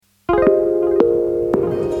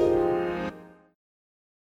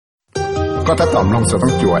ก็ถ้าตอมลงจะต้อ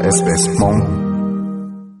งจั่ว SBS มง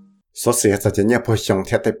số xeจะเนี่ยพอชงเ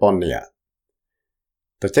ทียบได้ปอนเนี่ย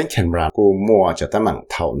ตัวเจ้าเขียนมากูมัวจะตั้งมั่ง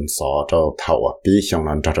เท่าสอเจ้าเท่าปีชง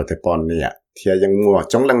นั้นจะได้ปอนเนี่ยเทียยังมัว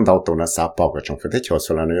จงลังเดาตัวนั้นสาปอกกับจงฟิตให้ชัวร์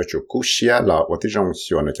สุดแล้วเนี่ยจูกูเชียละว่าที่จง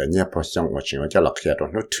ชัวร์เนี่ยจะเนี่ยพอชงว่าจริงว่าจะหลักเทียตรง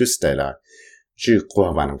นู้น Tuesday ละจู่กว่า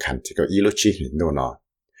วันคันที่ก็อีลุชีหินดูเนาะ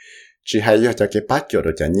จีให้ยอดจะเก็บปัจจุ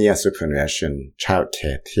บันจะเนี่ย superannuation ชาวเข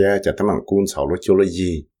ตเทียจะตั้งมั่งกุนเสาลุจุล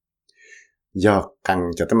ยียอกัง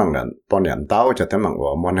จะตั้งมั่งนั้นปอนเนี่ยเต้าจะตั้งมั่งว่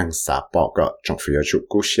ามันนั่งสาปอกก็จงฟิตจู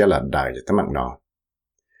กูเชียละได้จะตั้งมั่งเนาะ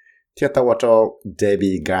เทียตัวเจ้าเด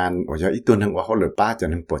บีกันว่าจะอีตัวหนึ่งว่าเขาหรือป้าจะ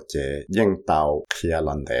หนึ่งปวดเจยังเตาเคลียร์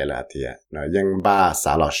ลันเดละเทียเนาะยังบ้าส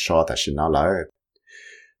าลอชอแต่ชินเอาเลย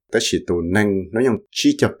แต่ชิตัวหนึ่งน้อยยัง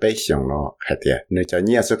ชี้จะไปส่งเนาะให้เทียเนื่องจากเ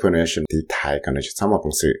นี่ย superannuation ที่ไทยกันจะสามารถเป็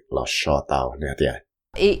นสื่อลอชอเตาเนี่ยเทีย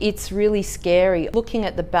It's really scary. Looking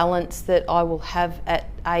at the balance that I will have at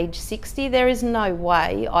age 60, there is no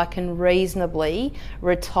way I can reasonably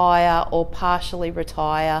retire or partially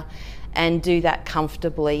retire and do that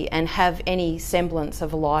comfortably and have any semblance of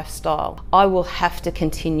a lifestyle. I will have to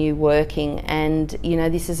continue working, and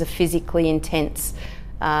this is a physically intense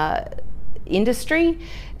industry,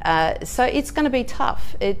 so it's going to be tough.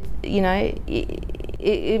 It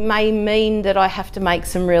may mean that I have to make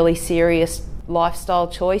some really serious lifestyle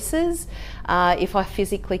choices if I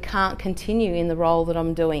physically can't continue in the role that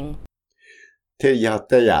I'm doing. ที่ยาเ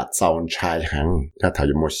ตยาจอนชายหังถ้าถ่า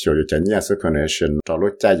ยมัวเสียวจะเนี่ย superannuation จอ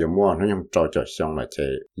รู้ใจอยู่มัวนั่นยังจอจะช่องละเจ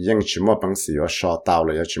ยังชิมัวปังเสียวชอเตาเล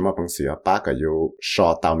ยยังชิมัวปังเสียวป้าก็อยู่ชอ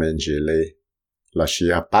เตาเมนจีเลยแล้วเสี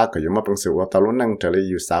ยป้าก็อยู่มัวปังเสียวตาลุ้นนั่งจะเลย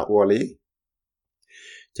อยู่สาวอเลย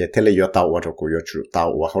เจเทเลยอยู่เตาวัวกูอยู่จุเตา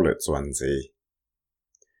วัวเขาเลยจวนจี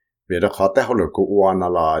เวลาเขาแต่เขาเลยกูวัวนั่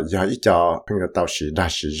นละยาอีจ่อเพิ่งจะเตาสีได้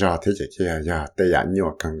สีจ่อที่จะเกี่ยยาเตยาญัว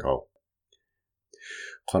กันเขา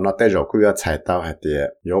คนนั้นแต่เราคุยว่าใช้เตาให้เดีย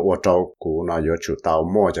有我照顾呢有主到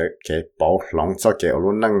摸着给包笼着给我们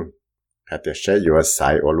能ให้เดียใช้有ใส่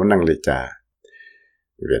我们能理解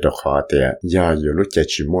เวลาเขาเดียยา有รู้ใจ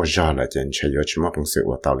ชิมัวจาละเจนใช้有ชิมัวปุ่งสื่อ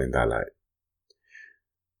ว่าเตาเล่นได้เลย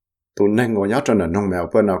ตัวนึง我要真的弄没有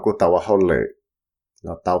不能够到我好累เร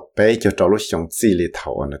าเตาไปจะเรารู้ชงจี里头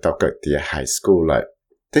呢到个เดีย high school เลย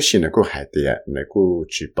แต่สิ่งนั้นก็หายเดียในกู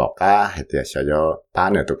จีบอกว่าหายเดียใช่ยอป้า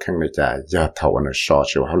เนี่ยตัวแข็งในใจยอเท่าวันชอ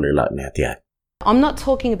ชิวเขาเลยละเนี่ยเดีย I'm not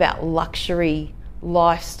talking about luxury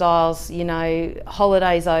lifestyles,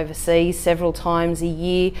 holidays overseas several times a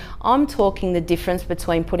year. I'm talking the difference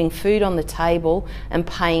between putting food on the table and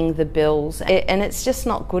paying the bills. And it's just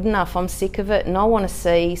not good enough. I'm sick of it and I want to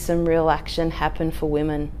see some real action happen for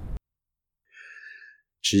women.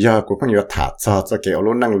 只要กูเพิ่งยอถาจะเกี่ยว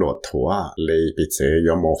รู้นั่งหลวดถัวเลยไปเจอย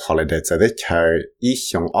อมฮอลิเดย์จะได้ใช้อีช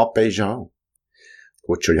งออฟไปยอ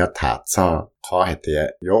กูช่วยถาขอให้เดีย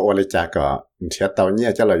ยอวันจาก็เทียเตาเนี่ย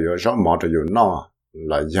จะเลยยอรอมอจะอยู่นอเ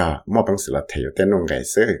ลยยอมอบังสิละเทียเต้นงไง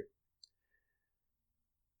ซื้อ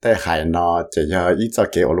แต่หายนอจะยออีจะ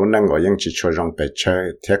เกี่ยวรู้นั่งก็ยังจะช่วยลงไปเชย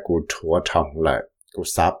เทียกูถัวทองเลยกู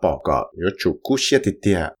สาปอกก็ยอจูกูเชียติเ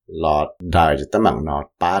ตียหลอดได้จะตั้งมังนอ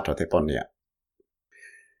ป้าตัวเทปเนี่ย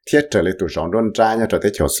เทียเจอเลยตัวสองโดนจ้าเนี่ยตัวเตะ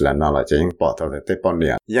เขียวสลันนอละจะยังปอดตัวเตะปอนเ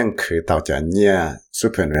นี่ยยังคือตัวจะเนี่ย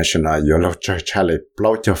superannuation อยู่เราจะใช้เลยเปล่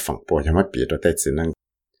าจะฝังปวยังไม่ปีตัวเตะสินั่ง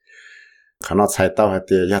ขณะใช้ตัวเ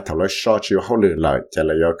ตียยาถอยชอชิวเขาเลยเลยจะเ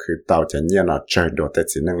ลยคือตัวจะเนี่ยนะเจอตัวเตะ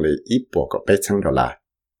สินั่งเลยอีปวก็ไปทั้งดอลลาร์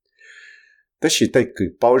แต่สิได้คือ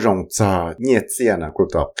包容着เนี่ยเจียนะกู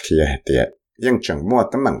ตัวเคลียเตียยังจังมัว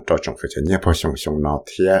ตั้งมั่งตัวจงฟิจะเนี่ยพอชงนอเ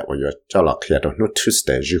ทียว่าอยู่เจ้าหลักเคลียตัวนู้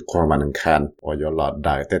Tuesday จู่กว่ามันคันว่าอยู่หลอดไ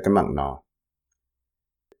ด้แต่ตั้งมั่งนอ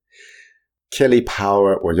Kelly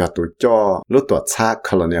Power ว่าอยู่ตัวจ่อรู้ตัวช้า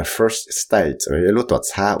Colonial First State รู้ตัว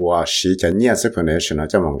ช้าว่าสีจะเนี่ย superannuation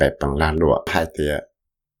จะมองได้ปังลาลัวหายเตีย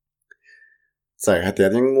在海底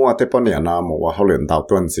ยังมัวแต่ปนเนี่ยนะมัวเขาเรียนดาว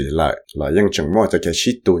ต้นสีเลยแล้วยังจังมัวจะแค่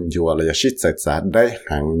ชิตุนอยู่เลยชิดใจได้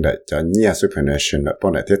หังเด็กจะเนี่ย superannuation เลยปน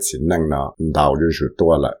เนี่ยที่สินั่งนะดาวอยู่ตั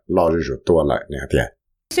วเลยรออยู่ตัวเลยเนี่ยเดีย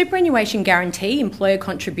Superannuation guarantee employer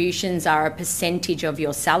contributions are a percentage of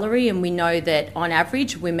your salary, and we know that on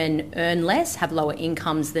average women earn less, have lower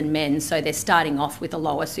incomes than men, so they're starting off with a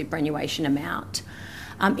lower superannuation amount.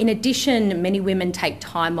 In addition, many women take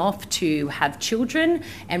time off to have children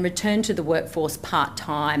and return to the workforce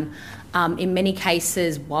part-time. In many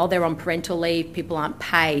cases, while they're on parental leave, people aren't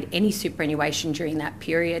paid any superannuation during that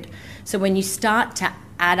period. So when you start to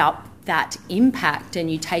add up that impact and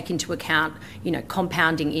you take into account,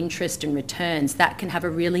 compounding interest and returns, that can have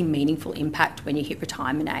a really meaningful impact when you hit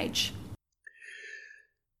retirement age.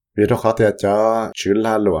 vì đó khó thì cho chữ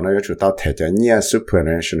la lụa nó chủ tao thể cho nhia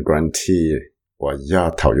superannuation guarantee 我要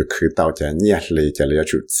头有去到这年里这里要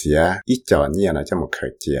出钱，一叫年呢这么可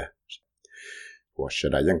见。我是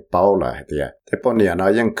来用包了的，这半年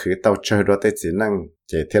呢用去到这多的只能，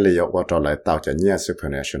这天里有我到来到这年是可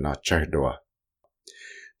能是那这多。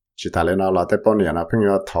其他的呢，这半年呢朋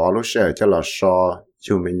友讨论些，就来说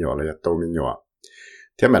有没有了，都没有。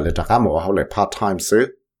天们里大家冇好来 part time ซื้อ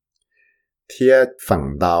天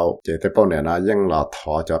phần đầu这这半年呢用了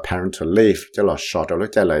讨叫 parental leave， 就来说到了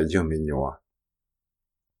这来有没有。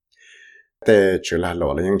แต่จุฬาโล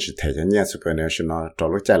แล้วยังจิตเทียนเนี่ยสุภาพเนี่ยฉันเอาตัว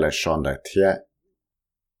ลูกใจเลยสอนเลยเทีย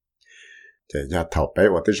จะอย่าเท่าไป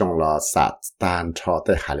ว่าที่จงรอศาสตร์ตานทอแ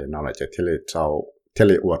ต่หาเลยนอเลยจะที่เลยเจ้าที่เ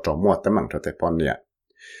ลยอวดจอมวดแต่มั่งตัวแต่ปอนเนี่ย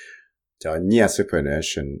จะเนี่ยสุภาพเนี่ย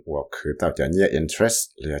ฉันว่าคือตัวจะเนี่ย interest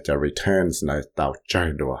หรือจะ returns ในตัวใจ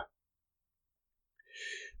ดัว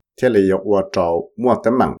ที่เลยยกอวดจอมวดแต่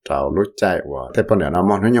มั่งตัวลูกใจว่าแต่ปอนเนี่ยน้ำ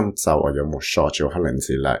มันยังเจ้าอยู่หมู่ชอจิวฮัลเลน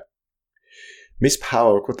สิเลยMiss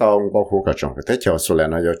Powell ก็ต้องบอกฮูกับจงแต่เจ้าสุดแล้ว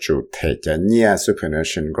นะ要主เทจะเนี่ย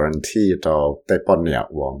superannuation guarantee 到แต่ปอนเนี่ย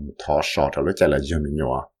ว่าทอชอทะลุใจละยังมีอยู่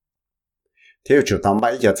ที่อยู่ต้องไป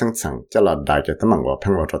จะทั้งทั้งจะละได้จะตั้งว่าเ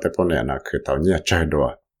พิ่งว่าแต่ปอนเนี่ยนะคือตัวเนี่ยใจดัว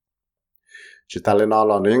จุดตาเลนอเ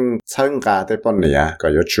ราเนี่ยทั้งการแต่ปอนเนี่ยก็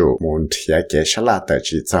要主มุนเทียเกชลาแต่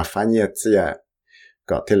จีจะฟันเนี่ยเจีย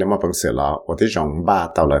ก็ที่เรามาเพิ่งเสร็จแล้วว่าที่จงบ้า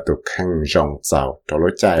ตัวละตุขังจงเจ้าทะลุ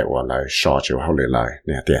ใจว่าเลยชอจิวเขาเลยเ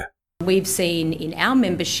นี่ยเดียWe've seen in our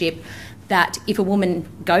membership that if a woman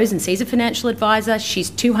goes and sees a financial advisor, she's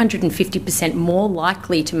 250% more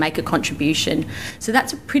likely to make a contribution. So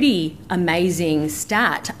that's a pretty amazing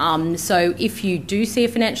stat. So if you do see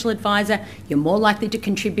a financial advisor, you're more likely to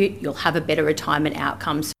contribute, you'll have a better retirement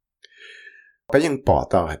outcomes. ไปยังปอ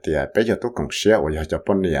ต่อเดียไปยังตุกงเชียว่าอยากจะป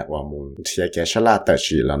นเนี่ยว่ามุนเทียแกฉลาดแต่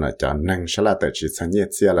จีแล้วนะจะนั่งฉลาดแต่จีสัญญา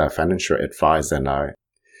เสียละ financial advisor นะ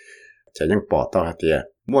จะยังปอต่อเดีย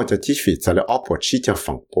莫จะ继续在了 opportunity จะ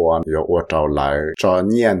ฝั่งปอน有我找来找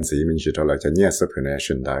年子民主到了จะ年是可能现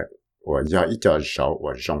在我要一家找我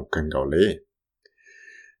用更高嘞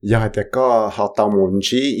要แต่ก็เขาตามุน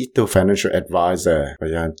จีอีตัว financial advisor 我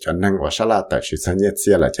要จะนั่งว่าฉลาดแต่ชีสัญญาเสี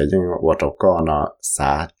ยละจะยัง我找ก็นะส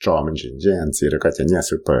าจอมันจริงๆสิแล้วก็จะเนี่ย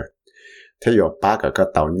super ถ้า有八个ก็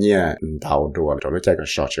到เนี่ย到多找了这个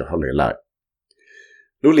少就好เลยละ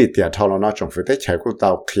รู้ลีเตียทอลนอจงฝึกได้ใช้กูเตา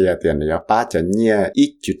เคลียเตียนยาป้าจะเนี่ย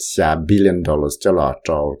1.3 billion dollars จะหล่อจ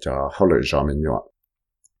อจะเขาเลยจอมันอยู่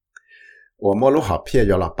我莫路好偏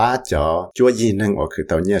要了八角做一能我去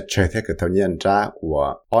到เนี่ยใช้ที่คือ到เนี่ยจ้า我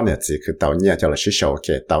อันเนี่ย只คือ到เนี่ยจะ了是小给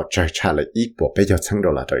到这差了一波比较成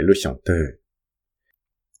到了这一路相对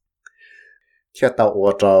ที่到我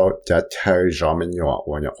จะใช้จอมันอยู่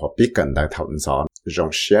我要好比更大头上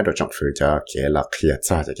用些的政府จะ给了เคลีย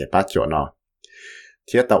จ้าจะ给八角เนาะ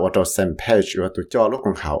ที่ตัวตัว same page ว่าตัวจอลูกข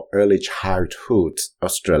องเขา early childhood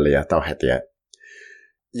Australia ตัวเหตุ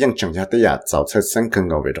ยังจังจะอยากจะใช้สิ่ง更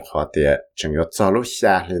高维的话题จัง要จอลูก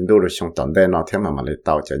下领导的相当的那天慢慢的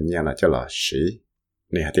到这年了就了10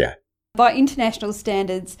นี่เหตุ By international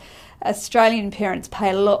standards, Australian parents pay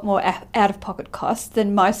a lot more out-of-pocket costs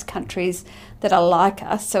than most countries that are like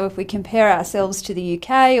us. So if we compare ourselves to the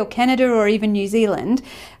UK or Canada or even New Zealand,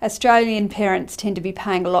 Australian parents tend to be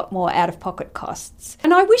paying a lot more out-of-pocket costs.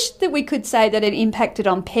 And I wish that we could say that it impacted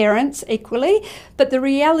on parents equally, but the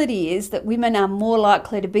reality is that women are more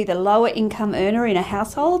likely to be the lower income earner in a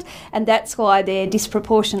household, and that's why they're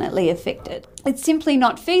disproportionately affected. It's simply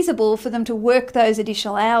not feasible for them to work those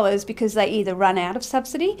additional hours because they either run out of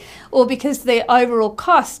subsidy or because the overall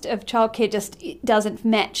cost of childcare just doesn't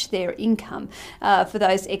match their income for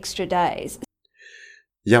those extra days.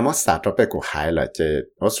 ยังไม่สาตัวไปกูหายละเจ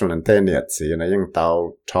ออสเตรเลียเนี่ยสินะยังเตา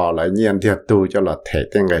ทอละเงียนเดียวตูจะละเท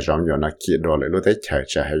เต็งไงจอมอยู่นะกี่ดอลเลยรู้ได้เฉย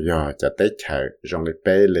จะให้ยอจะได้เฉยจงเลยไป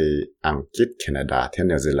เลยอังกฤษแคนาดาที่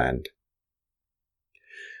นิวซีแลนด์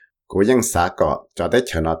กูยังสาก็จะได้เ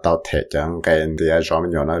ฉยนะเตาเทจังไงเดียจอม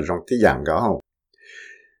อยู่นะจงที่อย่างก็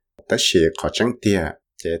แต่เสียขอจังเดีย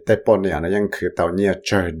เจแต่ปนเนี่ยนะยังคือเตาเนี่ยเจ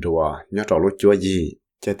อดัวยอดรู้จัวยี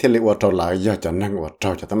เจที่เรียกว่าเตาหลายยอดจะนั่งว่าเตา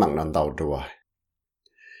จะตั้งมันนอนเตาดัว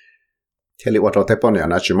ที่เรียกว่าเราแต่ปนเนี่ย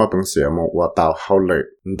นะชิมว่าเป็นเสียมว่าเตาเขาเลย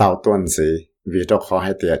เตาต้นสิวิธีขอใ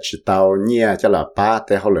ห้เตียชิเตาเนี่ยจะละป้าแ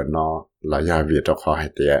ต่เขาเลยนอละยาวิธีขอให้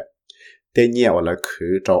เตียแต่เนี่ยว่าเลยคื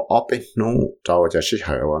อเราออกไปนู้เราจะชิเห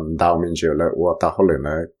อวันเตามันจะเลยว่าเตาเขาเลยน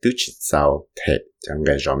ะตื้อชิเตาเทจังไง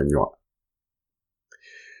จอมันอยู่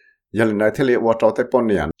อย่างนั้นที่เรียกว่าเราแต่ปนเ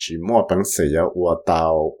นี่ยชิมว่าเป็นเสียว่าเตา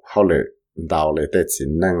เขาเลยดาวเลยแต่สิ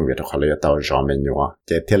นั่งวิธีเขาเลยดาวจอมอยู่เจ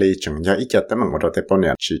ที่เลยจังยังอีกแต่มันว่าเราแต่ปนเ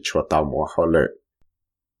นี่ยชีชัวดาวมัวเขาเลย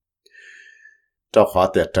cho khó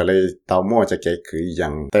tiệt trở lại tàu mua cho cái cứ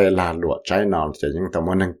yang tê là lụa trái nào cho những tàu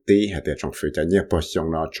mua năng tí hay tiệt trong phía cho nhiều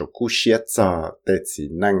position nó cho cú xiết cho tê chỉ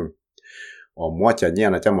năng ở mua cho nhiều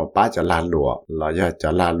là cho một bát cho là lụa là do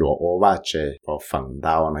cho là lụa ô ba chế ở phần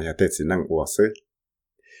đào là tê chỉ năng ô sư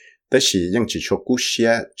tê chỉ những chỉ cho cú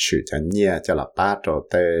xiết chỉ cho nhiều cho là bát cho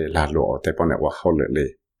tê là lụa tê bọn này ô hậu lệ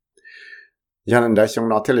cho nên đại chúng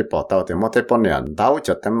nó thế là bỏ tàu thì mỗi tế bọn này đào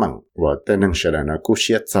cho tế mặn và tế nâng sẽ là nó cú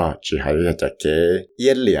xiết cho chỉ hay là cho cái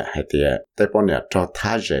yên lìa hay thì tế bọn này cho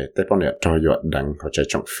thá rễ tế bọn này cho yuột đằng hoặc cho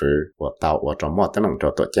trong phứ và tàu và cho mỗi tế mặn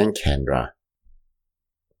cho tổ chén khen ra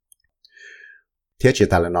thế chỉ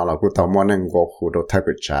ta là nó là cú tàu mỗi nâng gỗ khu đồ thay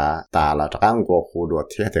bị trả ta là trang gỗ khu đồ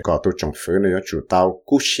thế thì có tổ trong phứ này chủ tàu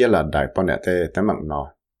cú xiết là đại bọn này tế mặn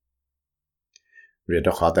nó vì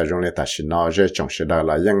đó khó tại trong này ta chỉ nói về trong sự đời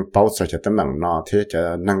là những bảo trợ cho tấm bằng nó thế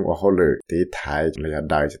cho năng ở hậu lự thì thái là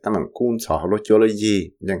đời cho tấm bằng cuốn sổ hậu lúa cho lấy gì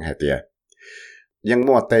những hai tiệt những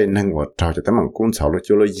mua tay năng ở trò cho tấm bằng cuốn sổ lúa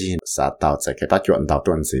cho lấy gì sẽ tạo ra cái tác dụng tạo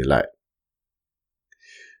tuần gì lại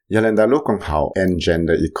giờ lên đó lúc còn hậu and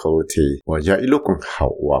gender equality và giờ lúc còn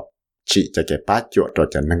hậu và chỉ cho cái tác dụng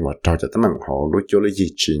cho năng ở trò cho tấm bằng hậu lúa cho lấy gì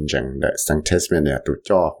chính rằng để sang Tasmania tụi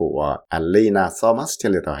cho của Alina Thomas thì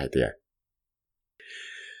là tao hai tiệt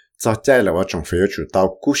cho chạy là trong phía chủ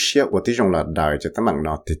tàu cú xiết của tí trong là đời cho tấm bằng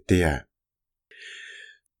nó thì tiệt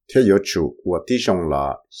thế yếu chủ của tí trong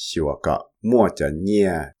là hiểu cả mua cho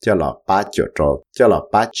nhẹ cho là ba triệu cho là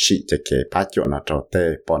ba chỉ cho cái ba triệu nó cho tê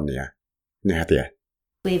bọn nè nè tiệt.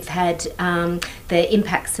 We've had the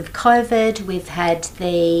impacts of COVID. We've had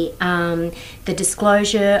the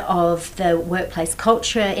disclosure of the workplace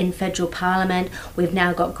culture in federal parliament. We've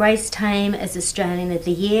now got Grace Tame as Australian of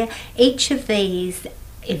the Year. Each of these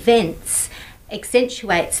events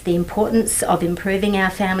accentuates the importance of improving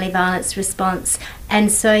our family violence response,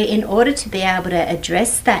 and so in order to be able to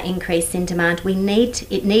address that increase in demand,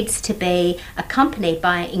 it needs to be accompanied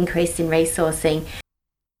by an increase in resourcing.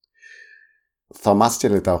 Thomas chỉ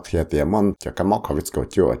tao khi tiệm món cho cái món COVID của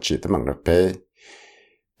chúa chỉ tấm bằng được bé,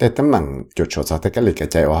 để tấm bằng cho chỗ cho cái lịch cái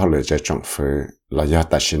chạy ở lưỡi chạy trong phứ là do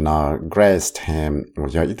ta chỉ nói Grace Tame,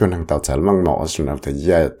 do ít tuần hàng tàu chạy măng nọ rồi nào thì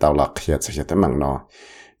giờ tàu lạc khi sẽ tấm bằng nọ.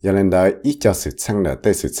 giờ lên đó ít cho sự sang là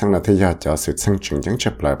tây sự sang là thế giờ cho sự sang chứng chứng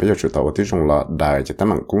chấp lại bây giờ chủ tàu tí dùng là đại cho tấm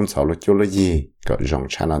bằng cung sáu là chỗ là gì có dùng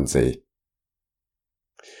chăn ăn gì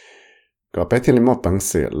có bé thì một bằng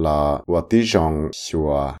sự là và tí dùng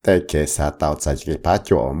xua tây kế xã tàu tại cái bá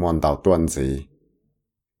chỗ mòn tàu tuần gì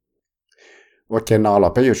và cái nào là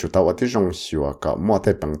bây giờ chủ tàu và tí dùng xua có mua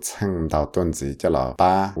tây bằng sang tàu tuần gì cho là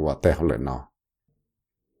ba và tây không lợi nào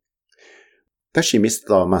แต่ชีมิสต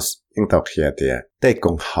อมัสยังตอกเขียเตียได้ก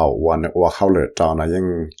งเห่าวันว่าเขาเหลือจอนะยัง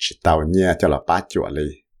ชิตาวเนี่ยจะละป้าจวดเล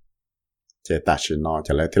ยเจตาชินอจ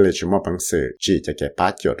ะเลยที่เลยชิมอบังสือจีจะเก็บป้า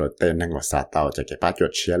จวดโดยเต้นนั่งว่าซาตาวจะเก็บป้าจว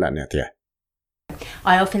ดเชียละเนี่ยเตีย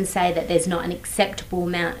I often say that there's not an acceptable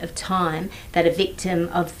amount of time that a victim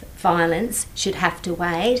of violence should have to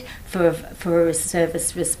wait for a service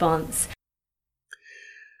response.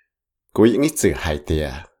 กูยังงี้สื่อหายเตีย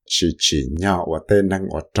chỉ nhau và tên năng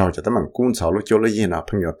ở trâu cho tấm bằng cuốn sổ lúc chỗ lấy gì nào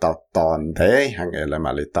phong tàu toàn thế hàng ngày là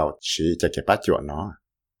mà lấy tàu chỉ cho cái bát chuột nó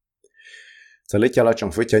giờ lấy cho nó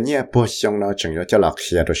trong phía trên nhé bố xong nó chẳng cho là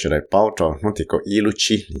khi rồi sẽ lại bao trò nó thì có ý lúc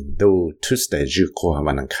chi đâu Tuesday dư cô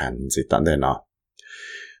mà năng khăn gì tận đây nó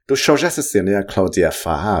tôi sau ra sự kiện này Claudia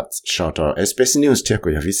Fahad sau đó SBS News theo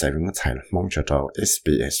của vị sai với ngắt thải mong cho đó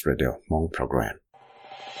SBS Radio mong program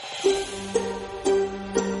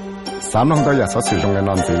三弄到日所使用嘅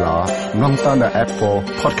案子啦，弄到嘅 Apple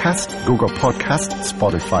Podcast、Google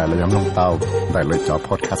Podcast、Spotify 嚟咁弄到，嚟嚟咗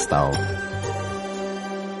Podcast 到。